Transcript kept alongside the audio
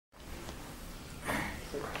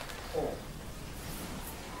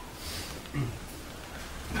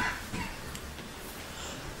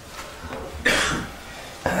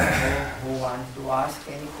ask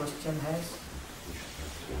any question has?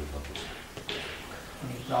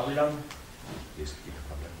 Any problem?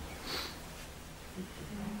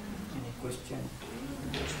 Any question?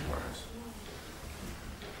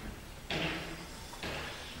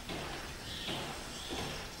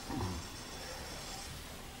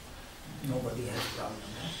 Nobody has problem.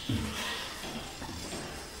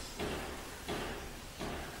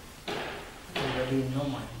 Nobody in no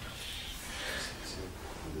mind.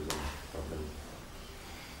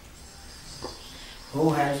 Who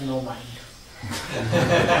has no mind?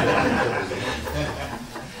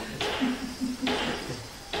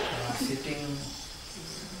 Sitting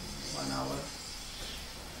 1 hour,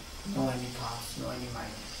 no any thoughts, no any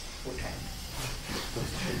mind. Put hand.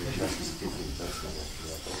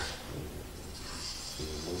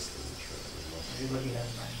 Everybody has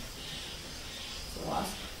mind. So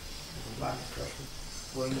ask, but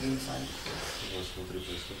going inside.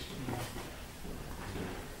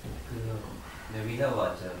 We have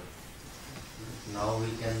water. Now we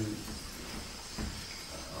can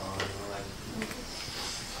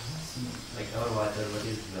like our water, what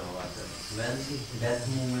is the water? When that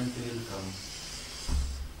moment will come,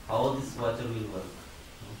 how this water will work?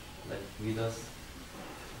 Like with us,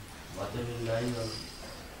 water will die or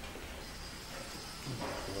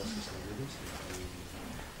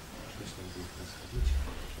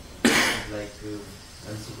like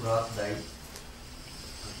when Sukrat died,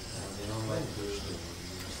 like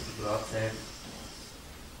Sukrat said,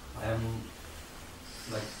 I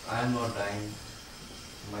am not dying,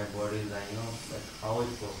 my body is dying, like how is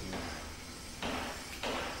possible?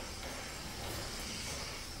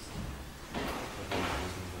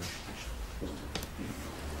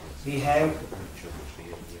 We have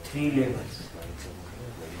 3 levels: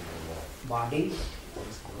 body,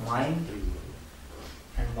 mind,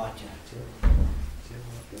 and vacha.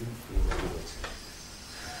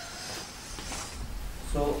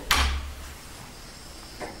 So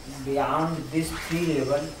beyond this 3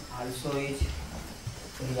 level also is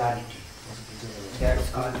reality. That's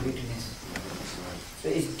called witness. So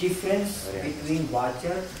it's difference between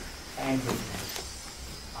vacha and witness.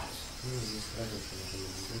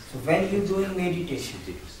 So when you doing meditation,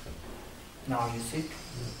 now you sit,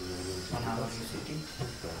 1 hour you sitting,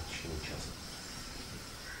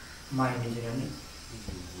 mind is running,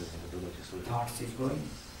 thoughts is going,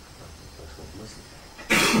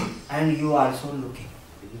 and you also looking.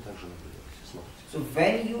 So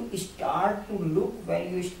when you start to look,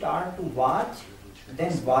 when you start to watch,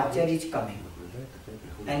 then vacha is coming.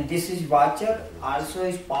 And this is vacha also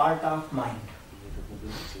is part of mind.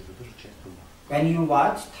 When you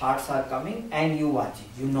watch, thoughts are coming and you watching.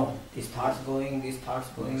 You know, these thoughts going, these thoughts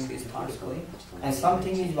going, these thoughts going, and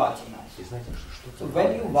something is watching us. So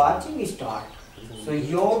when you watching start, so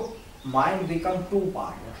your mind become 2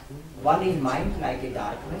 parts. One is mind like a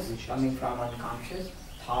darkness coming from unconscious,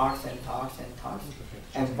 thoughts and thoughts and thoughts.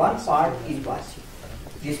 And one part is watching.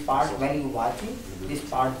 This part when you watching, this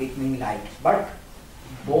part becoming light. But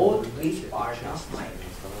both is part of mind.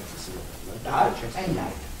 Dark and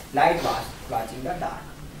light. Light watching the dark,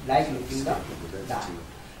 light looking the dark.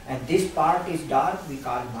 And this part is dark, we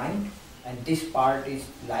call mind, and this part is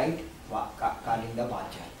light, calling the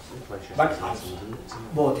vacha. But also,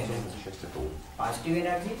 both energy. Positive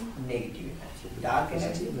energy, negative energy. Dark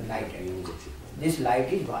energy, light energy. This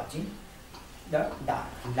light is watching the dark.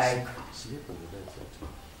 Like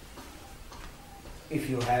if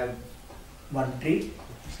you have one tree,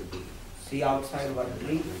 see outside one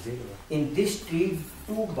tree. In this tree,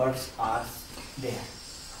 2 birds are there.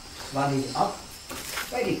 One is up,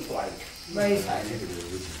 very quiet, very silent.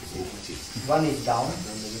 One is down,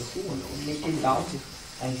 little down,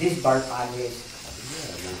 and this bird always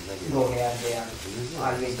go here and there,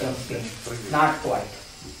 always jumping, not quiet.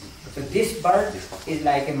 So this bird is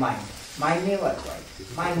like a mind. Mind never quiet.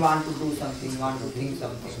 Mind want to do something, want to think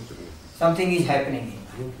something. Something is happening in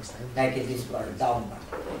mind, like this bird, down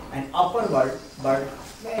bird. And upper bird,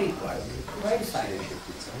 very quiet, very silent,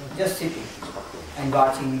 just sitting and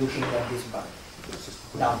watching, looking at this bird,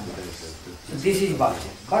 down bird. So this is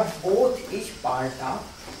watching. But both is part of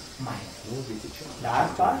mind.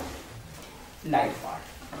 Dark part, light part.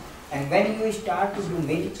 And when you start to do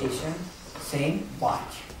meditation, same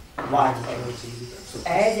watch. Watch everything. So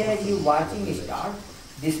as you watching start,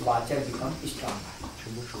 this watcher becomes stronger.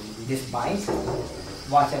 This mind,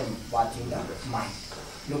 watching the mind,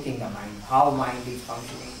 looking the mind, how mind is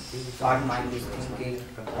functioning, what mind is thinking,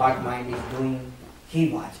 what mind is doing, he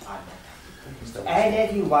watch all that. So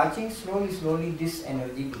as you watching, slowly this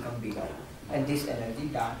energy become bigger, and this energy,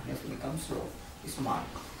 darkness becomes slow, small.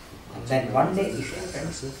 And then one day it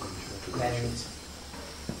happens, when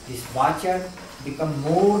This watcher become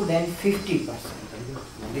more than 50%.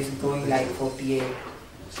 This is going like 48,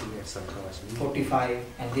 45,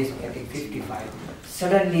 and this getting 55.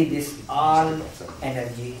 Suddenly this all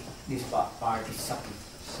energy, this part is sucking.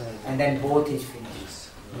 And then both is finished.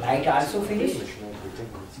 Light also finished,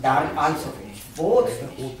 dark also finished. Both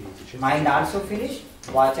finished. Mind also finished,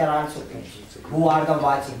 watcher also finished. Who are the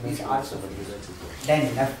watching is also finished.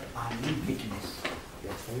 Then left only witness.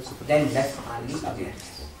 Then left only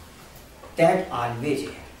awareness. That always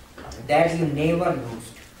here. That you never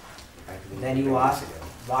lose. Then you ask,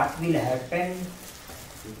 what will happen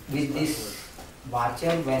with this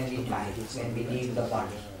watcher when we die, when we leave the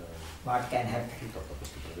body? What can happen?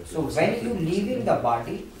 So when you leave in the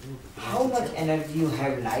body, how much energy you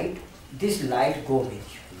have light, this light go with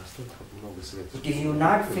you. It is you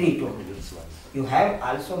not free to. You have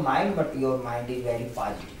also mind, but your mind is very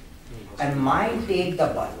positive. And mind take the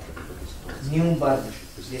birth, new birth.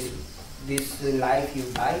 This life you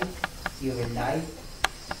die, you will die.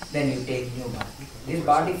 Then you take new body. This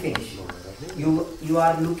body finish. You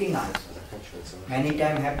are looking also. Many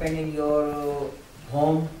times happen in your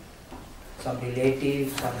home, some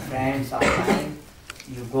relatives, some friends are dying.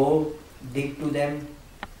 You go, dig to them,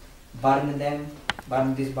 burn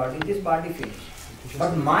this body finish.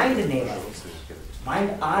 But mind never.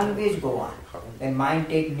 Mind always go on. Then mind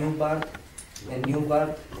take new birth, then new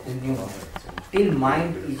birth, then new birth. Till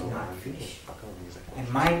mind is not finished. And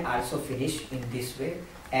mind also finish in this way.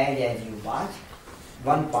 As you watch,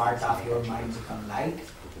 one part of your mind become light,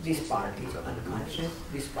 this part is unconscious,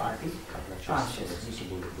 this part is conscious.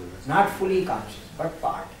 Not fully conscious, but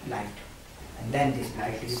part, light. And then this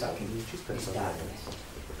light is sucking this darkness.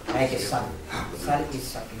 Like a sun. Sun is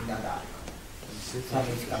sucking the dark. Sun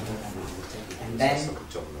is coming down. And then,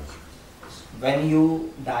 when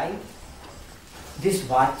you die, this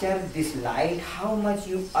watcher, this light, how much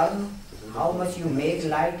you earn, how much you make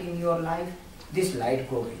light in your life, this light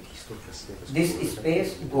go with you. This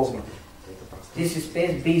space go with you. This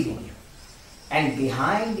space be with you. And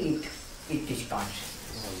behind it, it is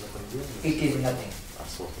consciousness. It is nothing.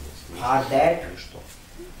 For that,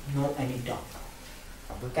 no any talk.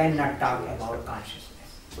 Cannot talk about consciousness.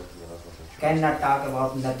 Cannot talk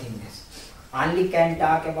about nothingness. Only can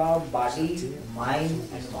talk about body, mind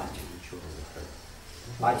and watcher.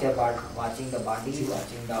 Watcher watching the body,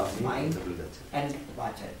 watching the mind, and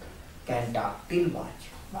watcher can talk till watch.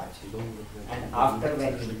 And after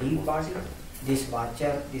when you leave body, this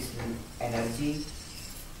watcher, this energy,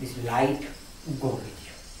 this light go with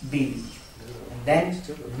you, be with you. And then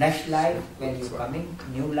next life, when you coming,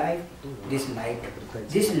 new life, this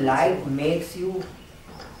light makes you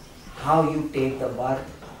how you take the birth,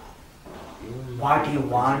 what you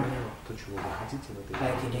want.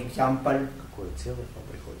 Like in example,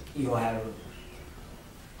 you have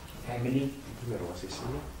family,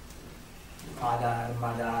 father,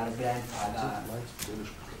 mother, grandfather,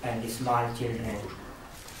 and small children.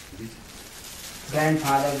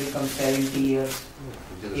 Grandfather becomes 70 years,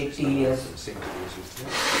 80 years.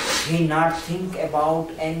 He not think about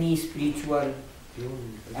any spiritual,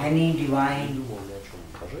 any divine,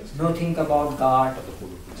 no think about God,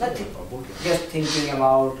 nothing. Just thinking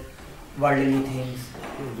about worldly things,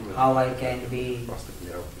 how I can be,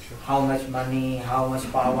 how much money, how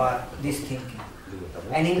much power, this thinking.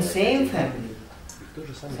 And in same family,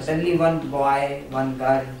 suddenly one boy, one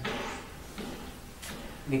girl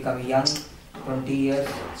become young, 20 years,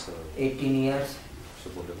 18 years,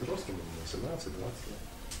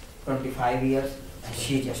 25 years, and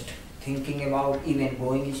she just thinking about even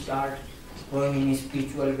going in a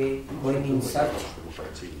spiritual way, going in search.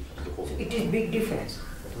 It is big difference.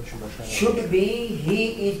 Should be,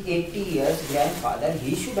 he is 80 years, grandfather,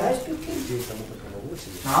 he should has to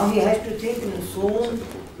think. Now he has to think, soon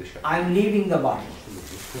I am leaving the body.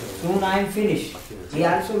 Soon I am finished. He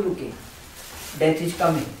also looking. Death is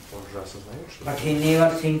coming. But he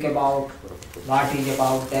never think about what is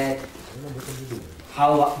about death,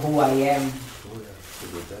 who I am.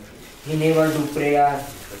 He never do prayer,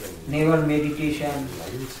 never meditation,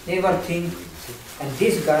 never think. And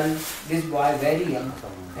this girl, this boy very young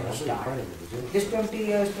and start. This 20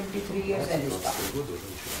 years, 23 years and start.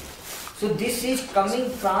 So this is coming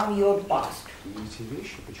from your past.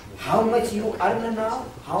 How much you earn now,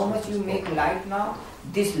 how much you make light now,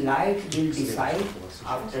 this light will decide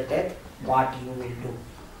after death what you will do.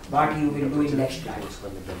 What you will do in next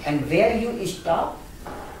life. And where you stop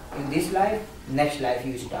in this life, next life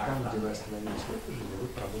you start from there.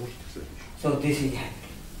 So this is happening.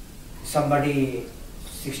 Somebody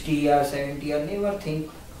 60 years, 70 years, never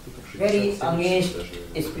think, very against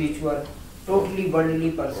spiritual, totally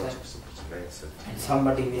worldly person. and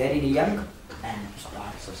somebody very young and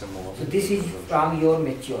start. So this is from your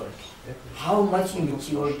maturity. How much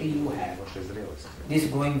maturity you have, this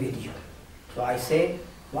going with you. So I say,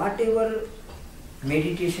 whatever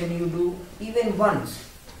meditation you do, even once,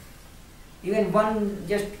 even one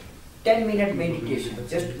just 10-minute meditation,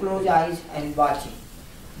 just close eyes and watching.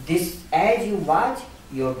 This, as you watch,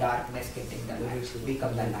 your darkness getting the light,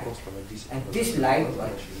 become the light. And this light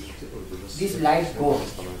works. This light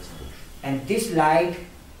goes. And this light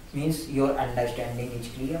means your understanding is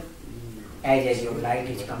clear. As your light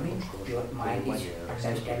is coming, your mind is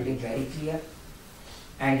understanding very clear.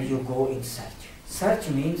 And you go in search. Search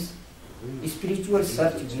means, spiritual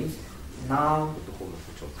search means, now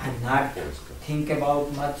I'm not think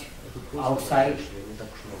about much outside.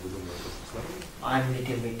 I'm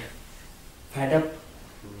little bit fed up.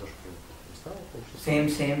 Same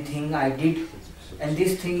thing I did, and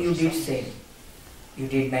this thing you did same. You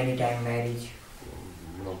did many times marriage,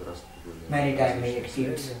 many times made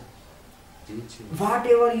kids.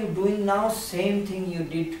 Whatever you doing now, same thing you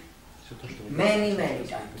did many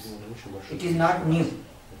times. It is not new.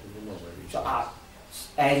 So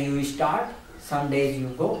as you start, some days you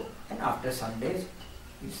go, and after some days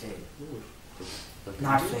you say,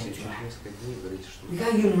 not so enjoy.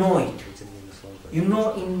 Because you know it. You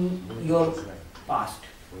know in your past.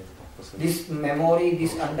 This memory,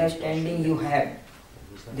 this understanding you have.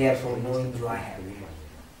 Therefore no enjoy having.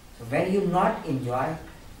 So when you not enjoy,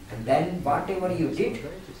 and then whatever you did,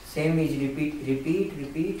 same is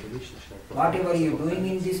repeat. Whatever you doing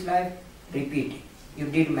in this life, repeat. You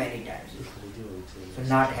did many times. So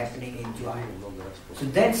not happening in joy. So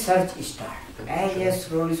then search start. As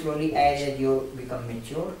slowly, as you become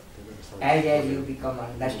mature, as you become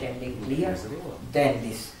understanding clear, then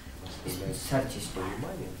this search start.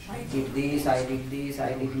 I did this, I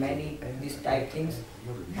did many, this type things.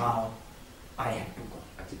 Now I have to go.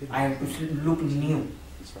 I have to look new.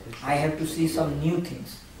 I have to see some new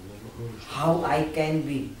things. How I can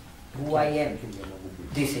be, who I am.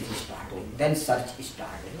 This is starting. Then search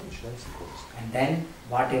starting. And then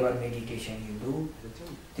whatever meditation you do,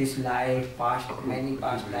 this life, many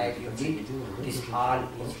past life you did, this all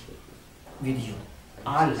is with you.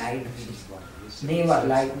 All light with you. Never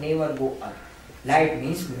light, never go up. Light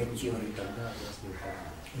means maturity.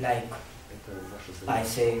 Like I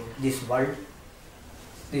say, this world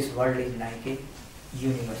is like a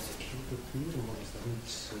university.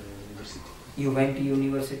 You went to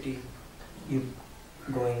university, you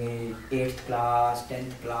going in 8th class,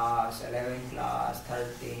 10th class, 11th class,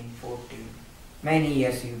 13, 14. Many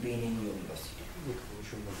years you've been in university.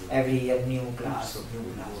 Every year new class,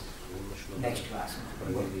 next class.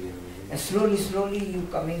 And slowly you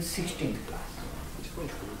coming 16th class.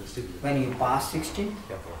 When you pass 16,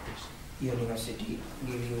 university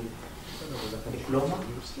give you diploma,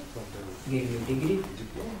 give you degree,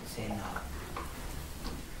 say now.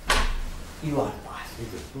 You are passed.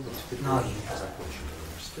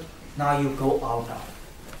 Now you go out of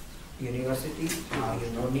university. Now you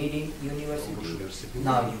no needing university.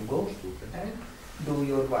 Now you go and do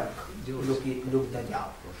your work. Look the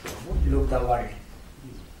job. Look the world.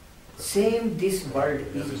 Same this world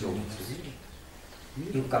is university.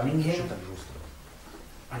 You coming here,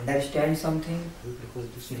 understand something,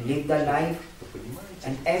 you live the life,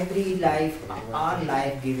 and every life, all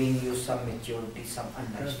life giving you some maturity, some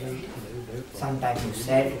understanding. Sometimes you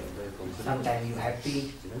sad, sometimes you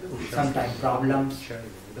happy, sometimes problems,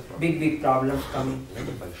 big problems coming,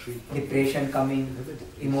 depression coming,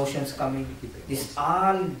 emotions coming. This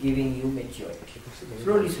all giving you maturity.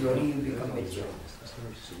 Slowly you become mature.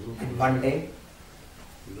 And one day,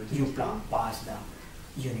 you pass the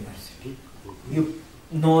university. You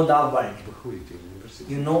know the world.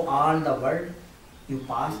 You know all the world. You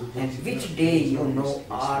pass. And which day you know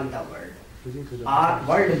all the world? All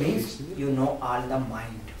world means you know all the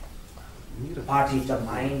mind. What is the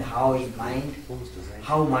mind? How is mind?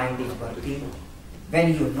 How mind is working?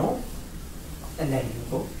 When you know, and then you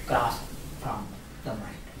go cross from the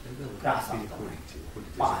mind. Cross of the mind.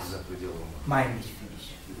 Pass. Mind is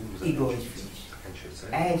finished. Ego is finished.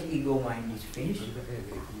 As ego mind is finished,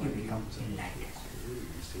 you become enlightened.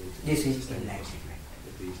 This is enlightenment.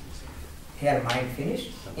 Here mind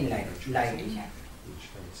finished, enlightenment. Light is happening.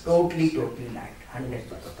 Totally light,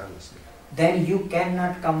 100%. Then you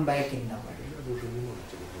cannot come back in the body.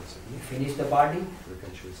 You finish the body,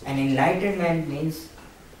 and enlightenment means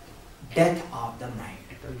death of the mind,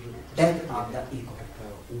 death of the ego.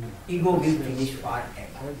 Ego will finish forever.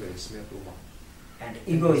 And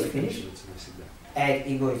ego is finished. As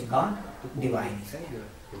ego is gone, divine is here.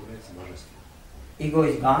 Ego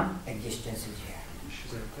is gone, existence is here.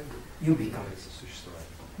 you become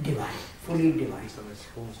divine, fully divine.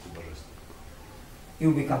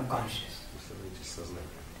 You become conscious.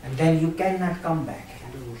 And then you cannot come back.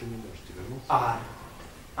 Or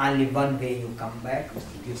only one way you come back,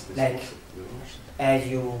 like as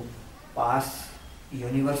you pass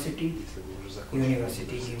university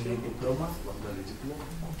give you diploma.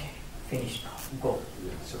 Okay, finish now, go.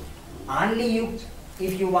 Only you,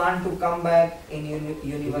 if you want to come back in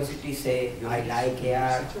university, say, I like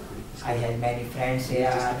here, I had many friends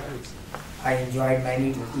here, I enjoyed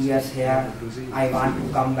many years here, I want to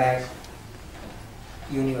come back.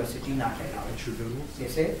 University not allowed. They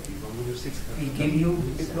say, we give you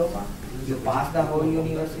diploma, you pass the whole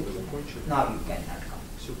university, now you cannot come.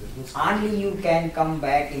 Only you can come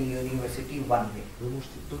back in university one way,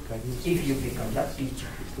 if you become the teacher.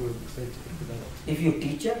 If you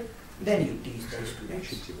teacher, then you teach the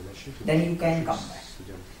students, then you can come back.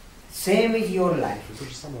 Same is your life.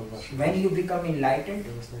 When you become enlightenment,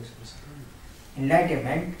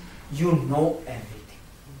 you know everything.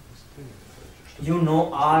 You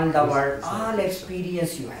know all the world, all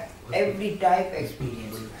experience you have, every type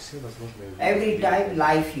experience you have, every type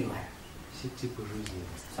life you have.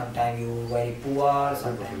 Sometimes you very poor,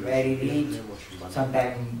 sometimes very rich,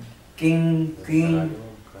 sometimes king, queen,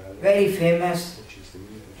 very famous,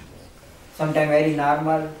 sometimes very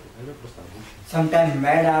normal, sometimes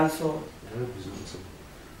mad also,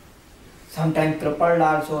 sometimes crippled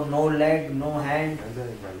also, no leg, no hand,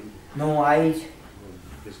 no eyes.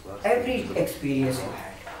 Every experience you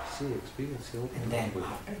had. And then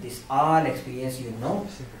after this all experience you know,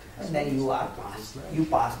 and then you are passed. You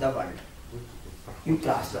pass the world. You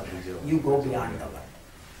cross the world. You go beyond the world.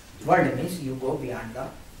 World means you go beyond the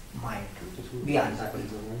mind, beyond the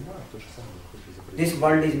ego. This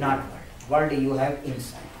world is not world. World you have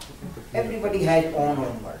inside. Everybody has own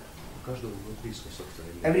world.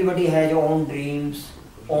 Everybody has own dreams,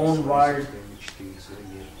 own world.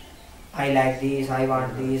 I like this, I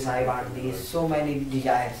want this, I want this, so many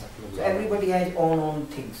desires. So everybody has own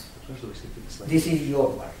things. This is your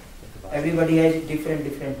world. Everybody has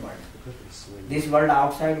different world. This world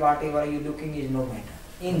outside, whatever you looking is no matter.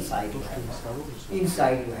 Inside you have mind.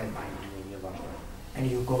 Inside you have mind.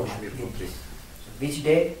 And you go like this. Which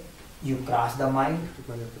day you cross the mind,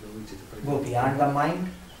 go beyond the mind,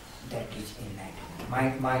 that is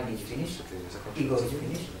enlightenment. Mind is finished, ego is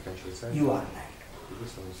finished, you are light.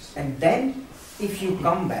 And then, if you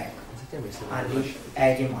come back only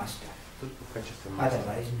as a master,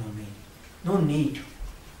 otherwise no meaning, no need,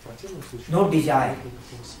 no desire,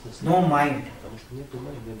 no mind.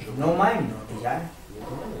 No mind, no desire.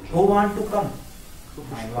 Who want to come?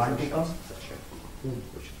 Mind want to come.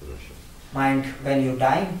 Mind, when you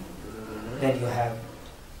die, then you have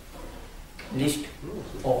list.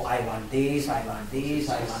 Oh, I want this, I want this,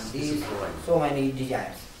 I want this. So many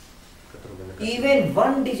desires. Even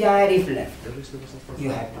one desire is left, you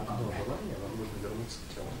have to come back.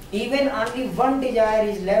 Even only one desire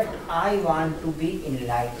is left, I want to be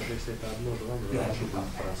enlightened. You have to come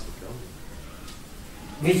back.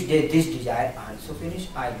 Which day this desire also finish,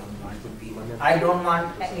 I don't want to be. I don't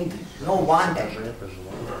want anything, no want anything.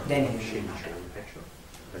 Then you will not.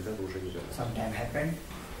 Sometimes happen,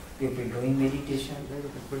 people doing meditation,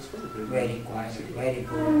 very quiet, very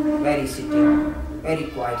good, very sitting, very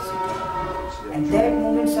quiet sitting. And that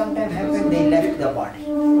moment sometimes happen, they left the body.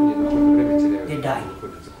 They die.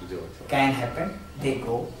 Can happen, they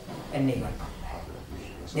go and never come back.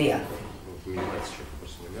 They are free.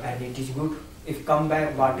 And it is good. If come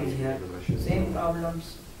back, what is here? Same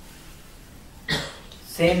problems,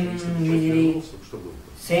 same misery,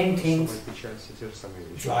 same things.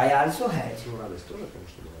 Joy also has.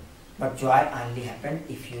 But joy only happens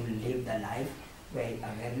if you live the life very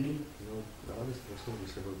awarely,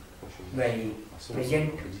 very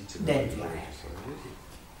present, then joy happens.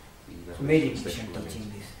 So meditation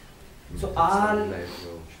teaching this. So all,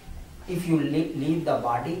 if you leave the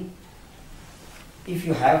body, if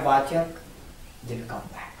you have vachak, they'll come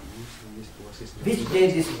back. Which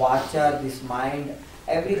day this vachak, this mind,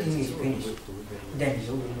 everything is finished, then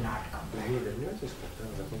you will not come back.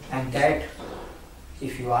 And that,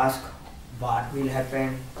 if you ask what will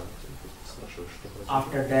happen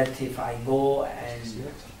after death, if I go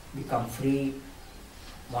and become free,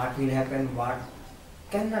 what will happen, what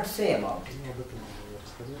cannot say about it.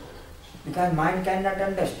 Because mind cannot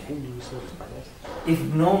understand. If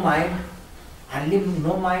no mind, only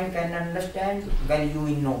no mind can understand when you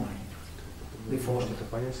in no mind. Before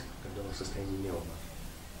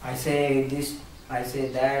I say this, I say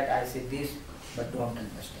that, I say this, but don't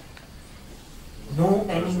understand. No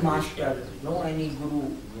any master, no any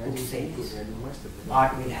guru would say this.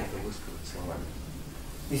 What will happen?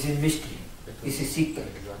 This is mystery. This is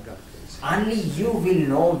secret. Only you will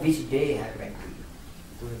know which day happened to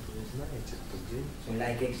you. So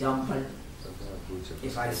like example,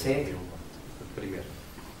 if I say,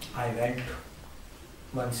 I went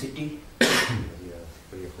one city,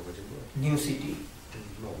 new city,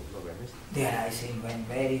 there I see one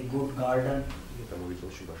very good garden.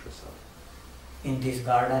 In this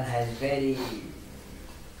garden has very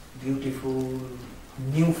beautiful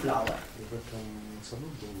new flower.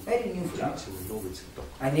 Very new flower.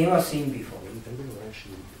 I never seen before.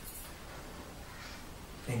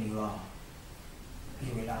 Then you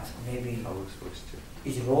will ask, maybe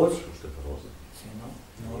is rose? Say no,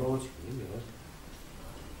 no rose.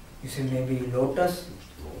 You say maybe lotus?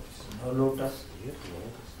 No lotus.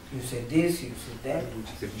 You say this, you say that. No.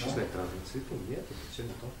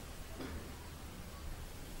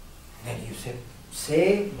 Then you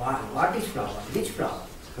say what is flower? Which flower?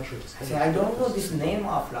 I say, I don't know this name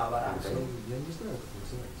of flower also.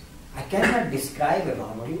 I cannot describe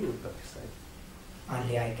about it.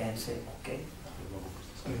 Only I can say, okay,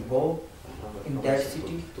 you go in that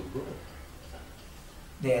city,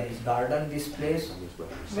 there is garden, this place.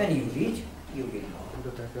 When you reach, you will know.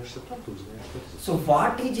 So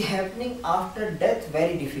what is happening after death,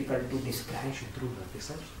 very difficult to describe.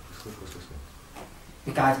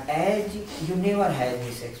 Because as you never had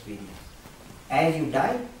this experience. As you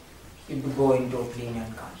die, you go into clean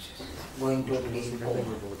unconscious, go into clean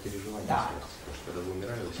dark.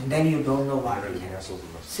 And then you don't know what will happen.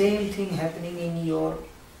 Same thing happening in your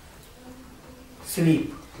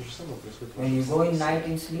sleep. When you go in night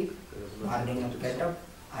in sleep, morning you get up,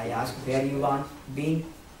 I ask where you want been.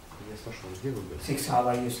 6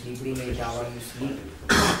 hours you sleep, 8 hours you sleep.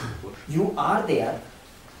 You are there.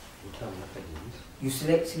 You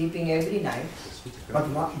sleeping every night, but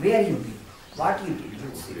where you be? What you did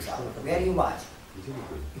in 6 hours? Where you was? You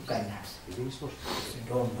cannot say. You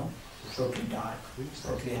don't know. Totally dark,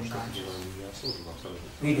 totally unconscious.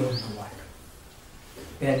 We don't know what.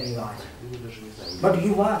 Where we was. But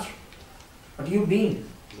you watch. But you been.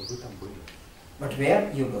 But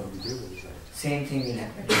where you go? Same thing will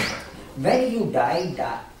happen. When you die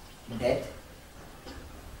death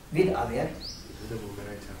with aware,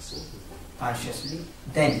 consciously,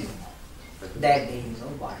 then you know. That day you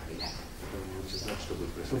know what will happen.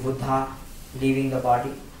 So Buddha leaving the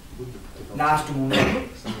body, last moment,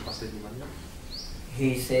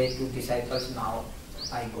 he said to disciples, now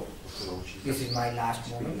I go. This is my last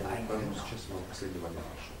moment, I go now.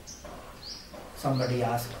 Somebody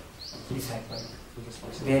asked disciple,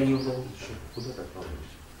 where you go?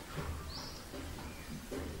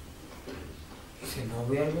 He said,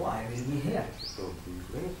 nowhere go, I will be here.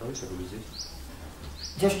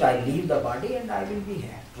 Just I leave the body and I will be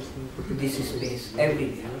here. This is space,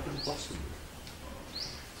 everywhere.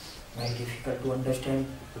 Very difficult to understand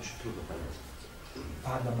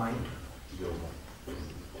for the mind.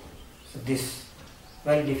 So this,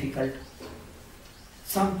 very difficult.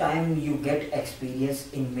 Sometimes you get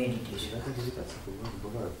experience in meditation.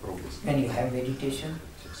 When you have meditation,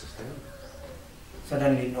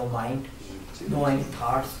 suddenly no mind, no any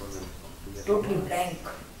thoughts, totally blank,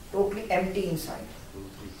 totally empty inside.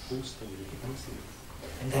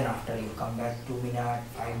 And then after you come back 2 minutes,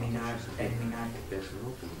 5 minutes, 10 minutes,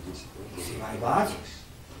 you say, I was,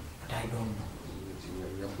 but I don't know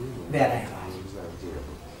where I was.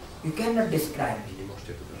 You cannot describe it.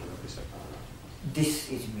 This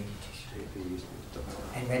is meditation.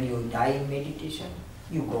 And when you die in meditation,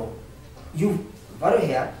 you go. You were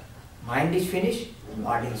here, mind is finished,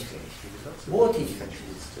 body is finished. Both is finished.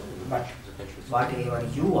 But whatever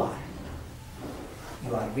you are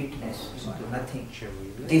witness, you are nothing.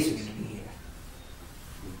 This will be here.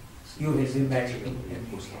 You will be melted in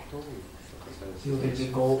everything. You will be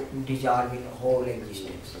go dissolve in whole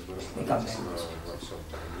existence. Become empty.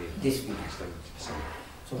 This will happen.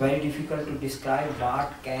 So very difficult to describe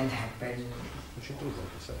what can happen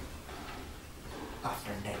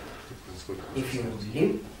after death. If you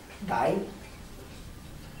live, die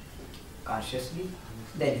consciously,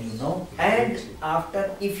 then you know. And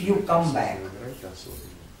after, if you come back,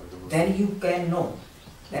 then you can know.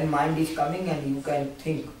 Then mind is coming and you can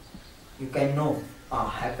think. You can know,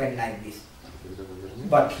 happened like this.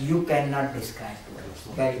 But you cannot describe it.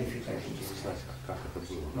 Very difficult to describe.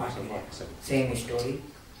 Same story.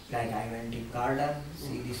 Like I went in garden,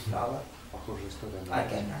 see this flower. I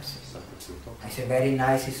cannot say. I say very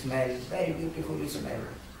nice smell, very beautiful smell.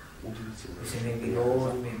 You say maybe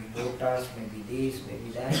rose, maybe lotus, maybe this,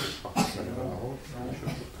 maybe that. I say no, no.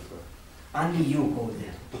 Only you go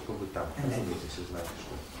there. Только вы там находитесь и знаете,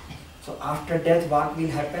 что. So after death, what will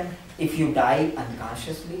happen? If you die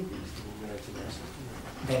unconsciously,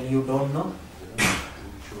 then you don't know.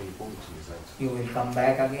 You will come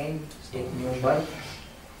back again, take new birth,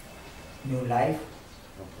 new life,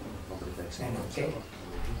 and okay.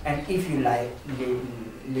 And if you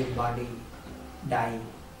live body, die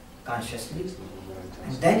consciously,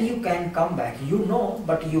 and then you can come back. You know,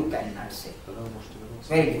 but you cannot say.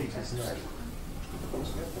 Very difficult.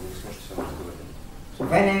 So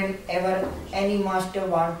whenever any master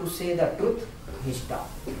want to say the truth, he stop.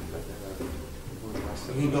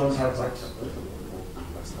 He don't have words.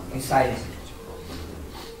 He's silent.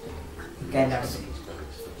 He cannot say.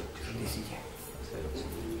 This is it.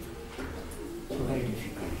 So very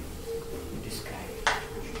difficult to describe it.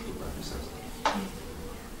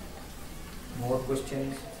 More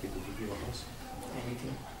questions?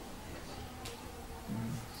 Anything?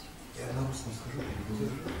 Я на русском скажу, переведу.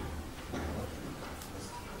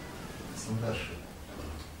 Самдарши.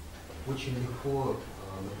 Очень легко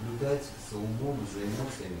наблюдать за умом и за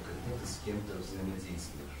эмоциями, когда ты с кем-то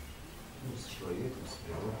взаимодействуешь. Ну, с человеком, с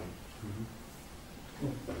природой.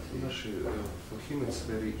 For him it's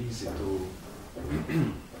very easy to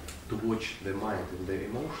watch the mind and the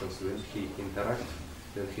emotions when he interacts,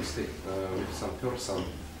 when he with some person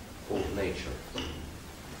of nature.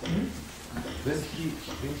 When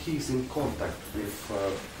he is in contact with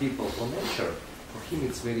people of nature, for him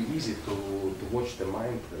it's very easy to watch the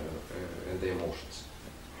mind and the emotions.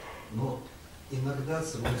 Но иногда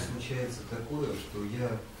со мной случается такое, что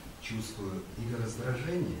я чувствую или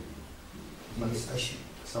раздражение, или ощущение.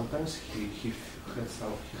 Sometimes he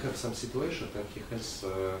has some situation and he has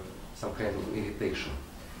some kind of irritation.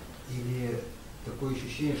 Или такое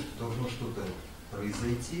ощущение, что должно что-то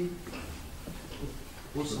произойти.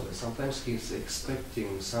 Also, sometimes he is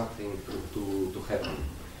expecting something to happen.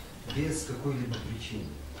 Без какой-либо причины.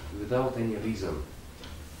 Without any reason.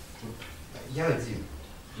 Я один.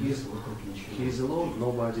 Нет вокруг ничего. He is alone,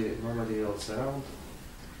 nobody else around.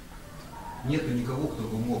 Нету никого, кто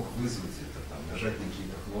бы мог вызвать это, там, нажать на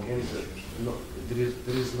какие-то кнопки.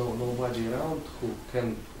 There is nobody around who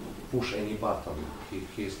can push any button.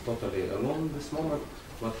 He is totally alone in this moment,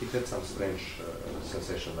 but he had some strange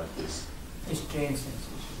sensation like this. A strange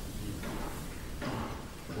sensation.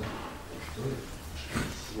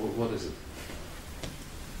 What is it?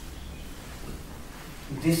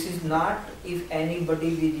 This is not if anybody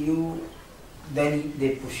with you, then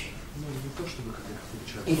they push you.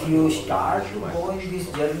 If you start to go in this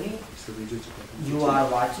journey, you are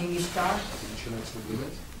watching start,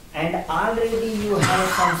 and already you have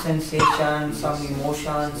some sensation, some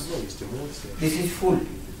emotions. This is full.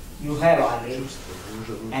 You have already.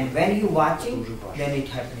 And when you watching, then it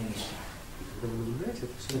happening start.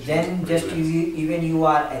 So then just even you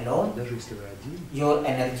are alone, your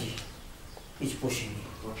energy is pushing you.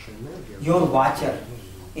 Your watcher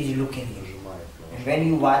is looking you. And when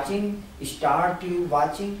you watching, start you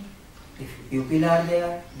watching, if pupil are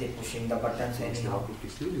there, they pushing the buttons anyhow.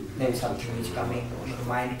 Then something is coming, your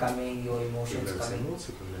mind coming, your emotions coming.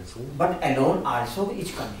 But alone also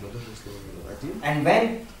is coming. And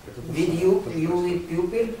when with you with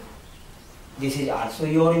pupil, this is also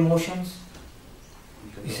your emotions.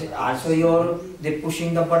 This is also they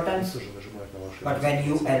pushing the buttons. But when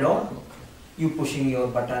you alone, you pushing your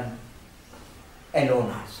button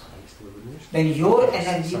alone also. Then your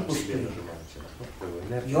energy push to you.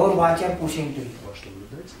 Your watcher pushing to you.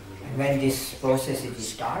 And when this process is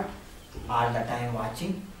start, all the time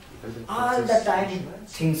watching, all the time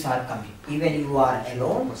things are coming. Even you are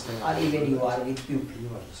alone or even you are with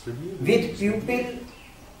pupil. With pupil,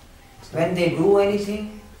 when they do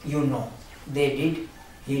anything, you know. They did,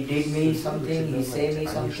 he did me something, he said me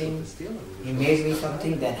something, he made me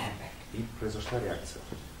something, then happened.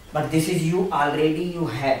 But this is you already you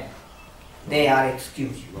have. They are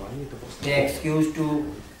excused. They excuse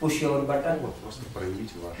to push your button,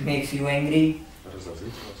 makes you angry,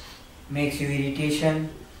 makes you irritation,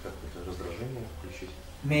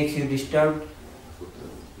 makes you disturbed.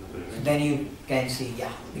 Then you can see,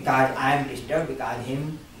 yeah, because I am disturbed, because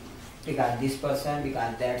him, because this person,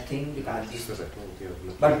 because that thing, because this.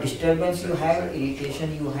 But disturbance you have,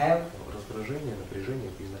 irritation you have,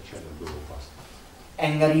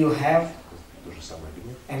 anger you have.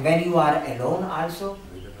 And when you are alone also,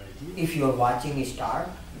 if your watching start,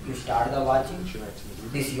 you start the watching,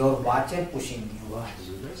 this your watcher pushing you,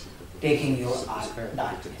 taking your all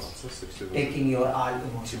darkness, taking your all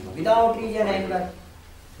emotion, without reason anger.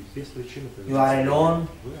 You are alone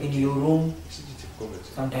in your room,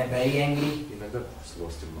 sometimes very angry,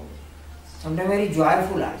 Sometimes very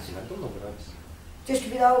joyful also. Иногда много радости. Just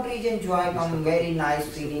without reason joy come, very nice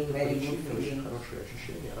feeling, very good feeling, Хорошие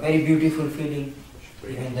ощущения, very beautiful feeling.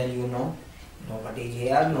 очень Even приятно. then you know, nobody is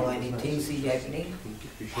here, no anything is happening.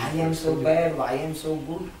 Никаких вещей Why не I am so происходит. bad, why I am so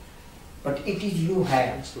good? But it is you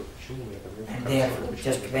have. Почему я так And хорошо, therefore, почему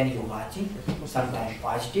just я when так you хорошо? watching, Это просто sometimes хорошо.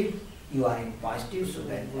 positive, you are in positive, so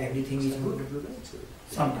then everything is Постоянно good. наблюдаете,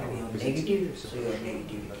 Sometimes you are позитиве, negative, всё so you are хорошо,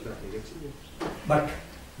 negative. иногда негативе. But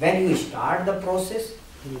when you start the process,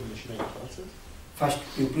 Вы начинаете процесс. first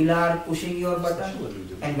people are pushing your button, Сначала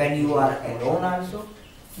люди and when you are alone also,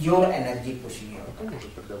 your energy pushing your потом button. уже,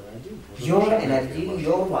 когда вы один, уже Your ваша energy, энергия,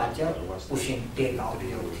 your ваша watcher энергия вас pushing, take out your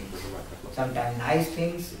тренирует, things. выжимает как надо. Sometimes nice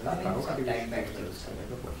things Иногда come in, хорошие sometimes вещи bad things появляются, come in.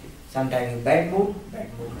 иногда плохие. Sometimes you bad mood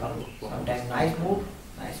come. Sometimes nice mood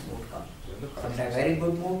come. Иногда Sometimes хорошие. very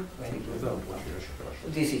good mood, very good Иногда mood come. очень хорошо. So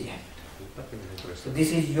this is it. Вот так именно и So происходит. this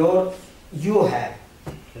is your, you have.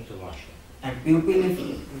 Это ваше. And pupil,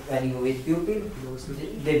 when you with pupil, Когда вы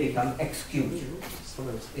следите, they become excuse.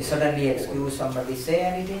 становится They suddenly excuse somebody say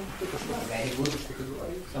anything, кто-то you are что-то very good. что-то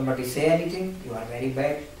говорит, Somebody say anything, you are very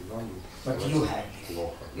bad. и вам But становится you have this.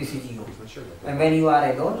 плохо. This is you. Изначально это And when you are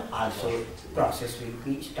alone, also process will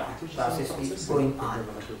be start. Process is going on.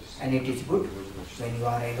 And it is good. When you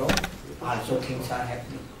are alone, also things are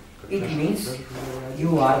happening. It means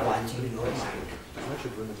you are watching your mind.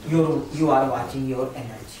 Значит, вы наблюдаете You are watching your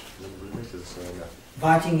energy. вы наблюдаете за своей энергией.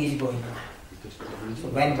 Watching is going on. То есть So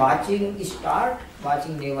наблюдение- when watching start,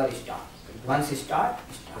 watching never stop. Once start.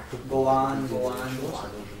 Go on, go on, go on.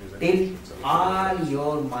 Till all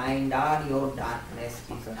your mind, all your darkness is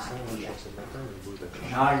Пока not вся clear. ваша сознание будет When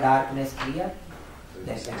очищена. all darkness clear,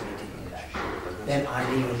 then Тогда everything is right. тогда Then всё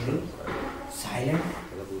only will be будет silent.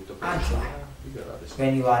 Когда будет только and тишина joy. и радость.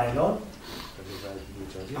 When you are alone, Когда вы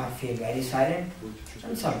будете один, I feel very silent будете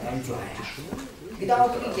and чувствовать sometimes joy. тишину. и Without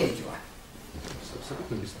радость. reason joy.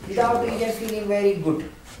 Абсолютно без причины. Without reason feeling very good.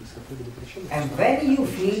 Без какой-либо причины. And when you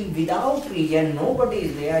feel without reason, nobody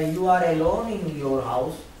is there, you are alone in your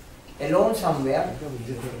house, alone somewhere, Когда вы you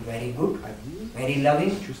где-то feel very good, один, very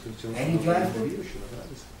loving, чувствуете very очень joyful. верующим,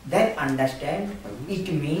 радость. then understand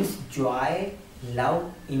it means joy, love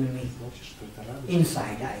in me. Значит, что это радость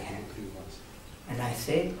Inside I have. внутри вас. And I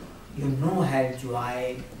say, you know have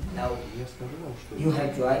joy, love, Я скажу вам, что you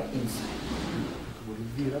have joy inside. как бы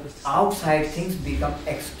любви и радости Outside things become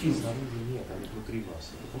excuse. снаружи нет, они внутри вас.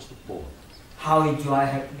 Это просто повод. How is joy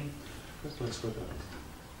happening? Как происходит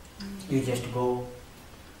радость? You just go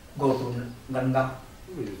to Ganga,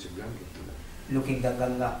 Вы идете в Ганге, looking the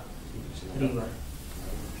Ganga видите на river.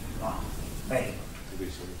 Wow, very good. Вы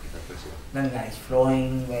видите, как красиво. Ganga is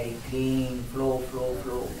flowing, very clean, flow,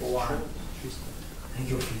 go on. Чисто. And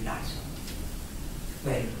you feel nice.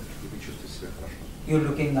 Very good. И вы чувствуете себя хорошо. You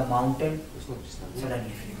look in the mountain, Вы смотрите на горы,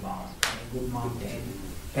 suddenly you feel wow, very good mountain,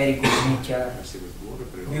 very good nature, красивые горы,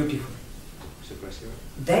 природа, beautiful. все красиво.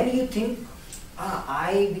 Then you think,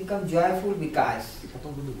 I become joyful because И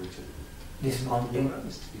потом вы думаете, this mountain,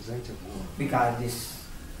 радость из-за этих гор, because this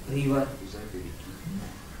river. из-за этой реки.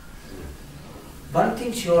 One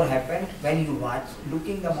thing sure happened when you watch,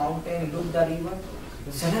 looking the mountain, look the river,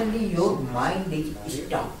 suddenly your mind is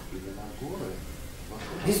stopped. Или на горы,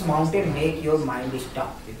 ваше This mountain make your mind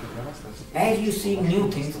stop. это для вас становится As you see ваше new ум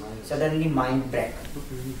things, становится. suddenly mind break. Тут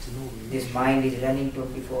вы видите новые This вещи, mind is running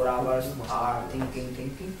 24 hours,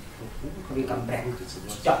 thinking. то ум, we come back. крутится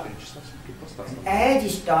Stop. 24 часа в сутки, просто And остановится.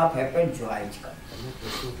 as stop happen, joy is come. Когда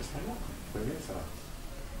происходит остановка, появляется радость.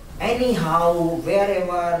 Anyhow,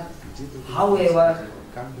 wherever, Где бы вы However, ни были,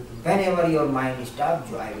 как бы это ни было, whenever your mind stop,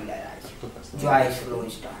 joy will arise. только Joy is остановится,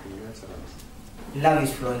 flowing start. появляется радость. Love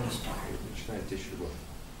is flowing start. И начинает течь любовь.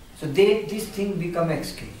 So this thing become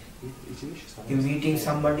excuse. И эти вещи You становятся... meeting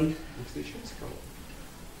somebody, Вы встречаете кого?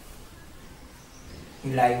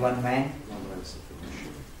 you like one man, Вам нравится этот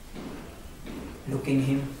мужчина. looking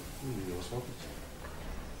him, Вы на него смотрите.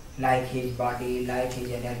 like his body, like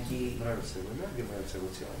his energy, Нравится его энергия, нравится его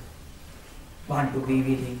тело. want to be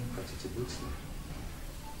with him, Хотите быть с ним.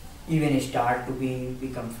 even start to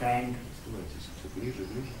become friend, Становитесь все ближе и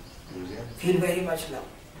ближе. Друзья. feel very much love.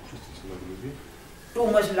 Чувствуете много любви. Too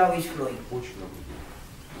much love is flowing. Очень много любви.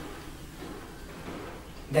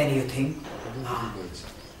 Then you think, Потом вы думаете,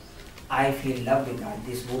 I feel love because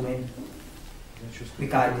this woman, я чувствую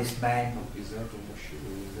because любовь this man. из-за этого мужчины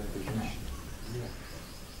или из-за этой женщины. Нет.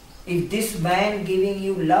 If this man giving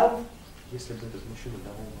you love, Если бы этот мужчина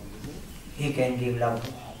давал вам любовь, he can give love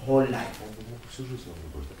whole life. он бы мог всю жизнь вам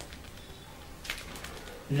любовь давать.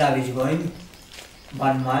 Love is going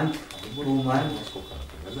 1 month, А 2 любовь, months, ну, сколько?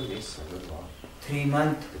 Иногда месяц, иногда 2, 3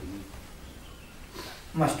 months,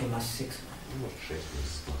 3, must 6 months. ну, может 6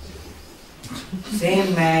 месяцев.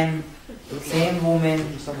 Same man, same woman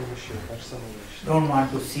Самый мужчина, та же самая женщина. don't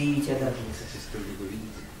want to see each other. Не хотите друг друга видеть.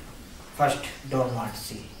 First, don't want to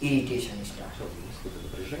see. Irritation starts. Все, происходит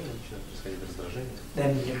напряжение, начинает происходить раздражение.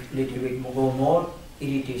 Then little bit go more,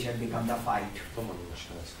 irritation become the fight. Потом они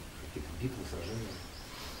начинаются какие-то битвы, сражения.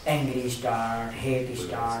 Angry start, hate Появляется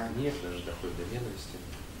start. гнев, даже доходит до ненависти.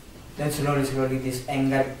 Then slowly this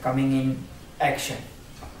anger coming in action.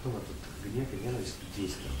 А потом этот гнев и ненависть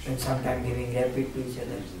действуют. And sometimes giving rapid to each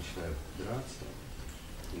other. Люди начинают драться.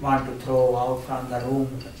 Want to throw out from the room.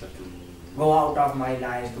 Хотят Go out of my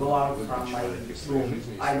life, go out from my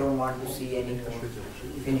room. I don't want to see anymore.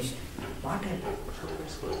 Finished. What happened? Что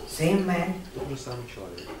происходит? Same man, Тот же самый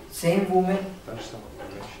человек, same woman. та же самая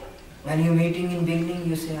женщина. When you meeting in beginning,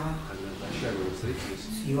 you say, Когда вначале вы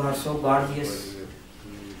встретились, you are so gorgeous.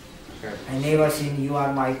 какая I never seen you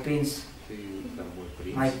are my prince, ты там мой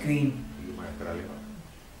принц, my queen. и моя королева.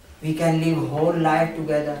 We can live whole life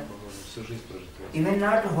together. Мы можем всю жизнь прожить вместе. Even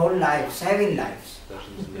not whole life, 7 lives. Даже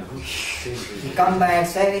не знаю, 7 We жизней. come back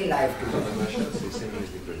 7 lives Когда together. возвращаться и 7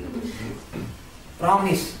 жизней проживем.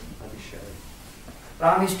 Promise. Обещаю.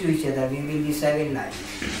 Promise to each other, we will be 7 lives.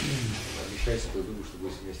 Обещайте друг другу, что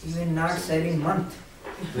будете вместе. Even not 7 months.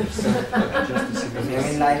 Часто 7 7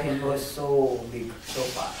 месяцев. life it was so big, so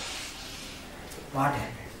far. What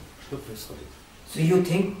happened? Что происходит? So you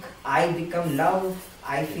think I become love,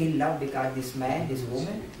 I feel love because this man, this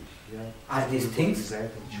woman, are these things? Из-за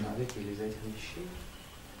этого человека или из-за этих вещей?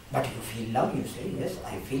 But you feel love, you say, yes,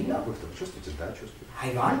 I feel love. Вы там чувствуете? Да, чувствую.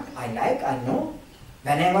 I want, I like, I know.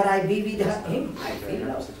 Whenever I be with him, I feel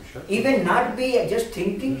Рядом love. с этим человеком. Even not be just Даже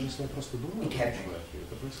thinking, если я просто думаю It о happened. человеке,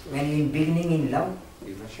 это происходит. when you in beginning in love,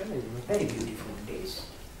 И вначале именно very beautiful days.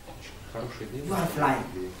 очень хорошие дни. You are flying.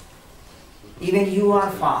 И Even you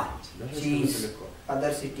are far. даже если She вы is далеко.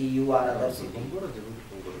 other city, you are other В city. другом городе, вы в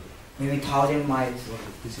другом городе. Maybe 1000 miles. Может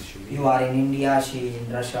быть, 1000 миль. You are in India, she is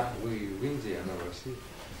in Russia. Вы в Индии, она в России.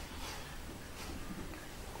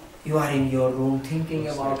 You are in your room thinking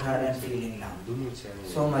about her and feeling love. Думаете о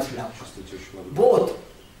ней. So much love. Чувствуете очень много. Both.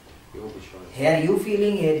 И оба человека. Here you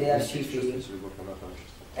feeling, here there Если she feeling. чувствуете любовь, она там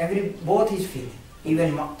чувствует. Every both is feeling.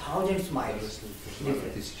 Even thousands Даже miles если между вами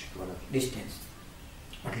difference, 1000 километров. distance.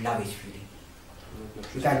 But love is feeling. Ну, это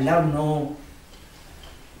Because чувствуете. love no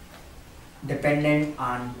dependent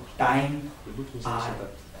on time, Любовь не зависит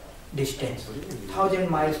от distance. времени. 1000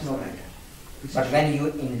 miles no matter. But Тысячи- when you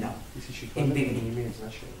in love, Тысячи in километров beginning. не имеет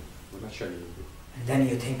значения. В начале любви. and then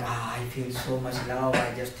you think, I feel so much love,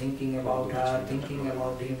 I just thinking about her, thinking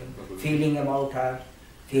about him, feeling about her,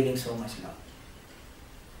 feeling so much love.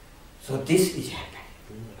 So this is happening.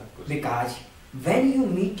 Именно так происходит. Because when you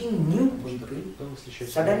meeting new people, Когда вы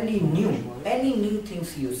встречаете suddenly нового new, человека, any new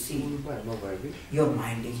things you see, любая новая вещь, your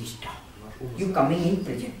mind is stopped. ваш ум You знает. coming in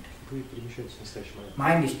present. Вы перемещаетесь в настоящий момент.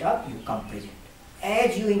 Mind is stopped, you come present.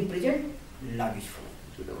 As you in present, love is full.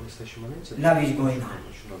 Когда вы в настоящем моменте, Love is going on.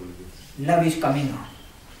 очень много любви. Love is coming on.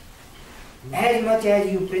 As much as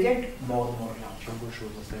you present, more love. Чем больше вы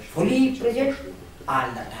в настоящем Fully моменте, тем present, больше любви. all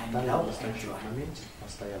the time Там в love and настоящем joy. моменте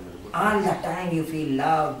постоянно любовь. All the time you feel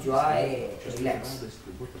love, joy, Чувствуете relax. радость,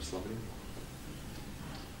 любовь, расслабление.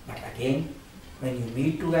 But again, when you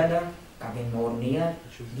meet together, coming more near,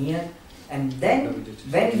 and then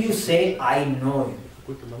when you say, I know you, В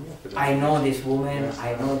какой-то момент, когда I вы know говорите, this woman,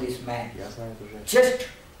 I know this man, я знаю эту женщину, just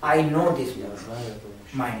I know this я woman, знаю этого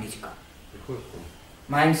мужчину. mind is come. Приходит к нему,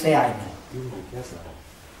 Mind say, I know. и он говорит, я знаю.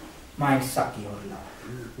 Mind suck your love.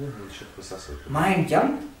 И он начинает высасывать. Mind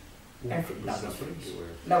jump, Ум and как бы love is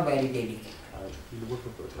запрыгивает, love very delicate, а любовь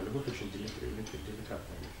выходит. А любовь очень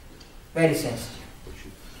деликатная вещь, very sensitive.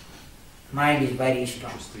 очень Mind is very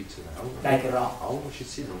strong, чувствительная. like a rock. А он очень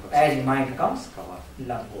сильный, он как As mind comes, скала.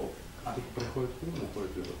 love go up. Тут приходит к нему,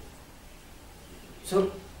 уходит любовь.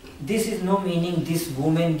 So this is no meaning this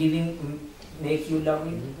woman giving make you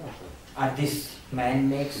loving, Не важно, or this man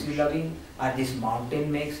makes you loving, or this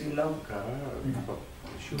mountain makes you love. гора, No.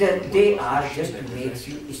 еще They любовь, are ощущение, just это makes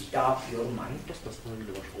женщина. you stop your Они mind. просто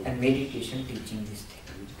остановили ваш ум. And meditation teaching this thing.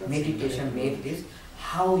 Медитация Meditation make this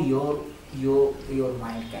how your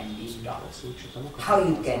mind can be stopped. Медитация учит тому, как How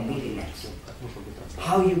you можно can be остановить relaxed. ум, как можно быть расслабленным,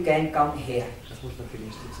 How you can come here как можно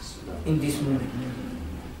переместиться сюда. in this moment.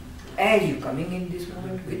 As you coming in this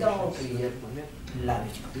moment without В reason, этот момент love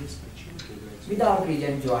is coming. без причин появляется Without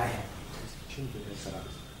reason, joy. без причин появляется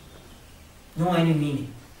радость. No any meaning.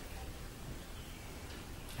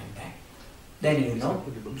 And then you know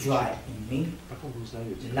joy in me, Потом вы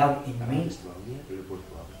узнаете love in me. радость во мне, любовь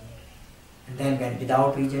во мне. And then when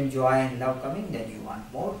without reason, joy and love coming, then you want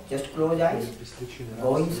more. Just close eyes. Без причины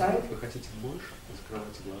Go радости inside. вы хотите больше,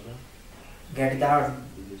 закрывайте глаза. get the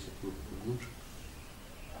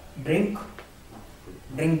drink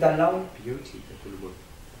the love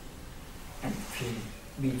and feel,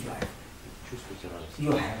 be joyful.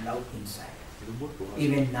 You have love inside,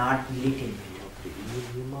 even not little bit.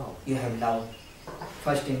 You have love.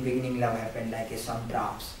 First in beginning love happened like some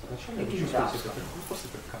drops, little drops,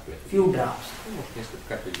 few drops.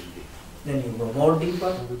 Then you go more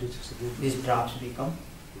deeper, these drops become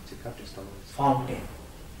fountain.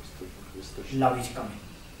 Love is coming.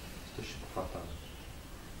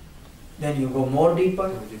 Then you go more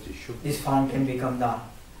deeper, this fountain become the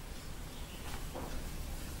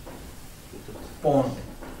pond,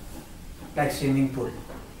 like swimming pool.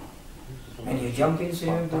 When you jump in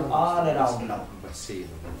swimming pool, all around love.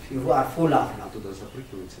 You are full of love.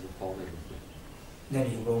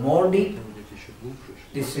 Then you go more deep,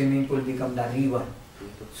 this swimming pool become the river.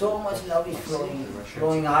 So much love is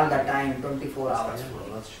flowing all the time, 24 hours.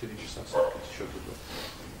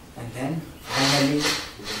 And then finally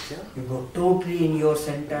you go totally in your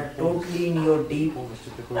center, totally in your deep,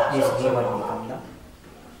 this river become the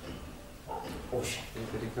ocean.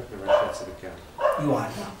 You are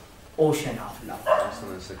the ocean of love,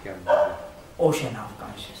 ocean of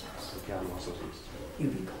consciousness. You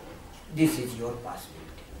become. This is your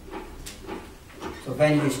possibility. So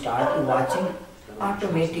when you start watching,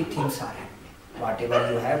 automatic things are happening.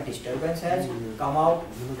 Whatever you have, disturbance has come out,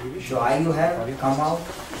 joy you have come out,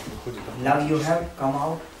 love you have come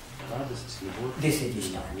out. This is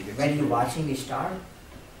start. When you watching start,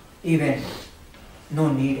 even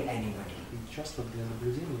no need anybody.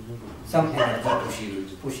 Some energy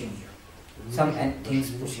pushing you. Some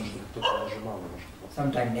things pushing you.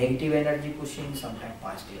 Sometimes negative energy pushing, sometimes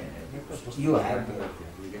positive energy pushing. You have both.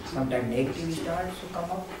 Sometimes negative starts to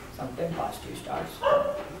come up, sometimes positive starts to come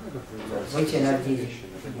up. Which energy is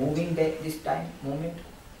moving this time, moment,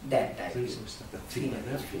 that time. Feel it.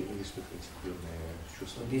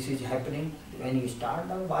 So this is happening when you start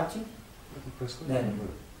now watching, then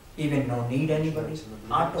even no need anybody,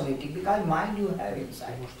 automatic, because mind you have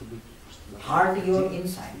inside, heart you're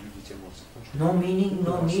inside. No meaning,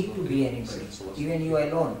 no need to be anybody. Even you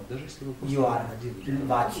alone, you are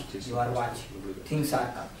watching, things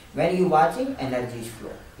are coming. When you watching, energy is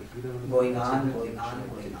flow, going on.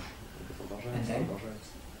 And then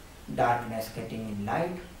darkness getting in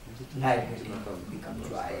light, light getting become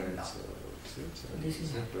joy and love. So this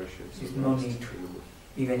is no need to.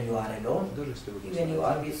 Even you are alone, even you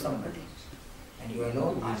are with somebody, and you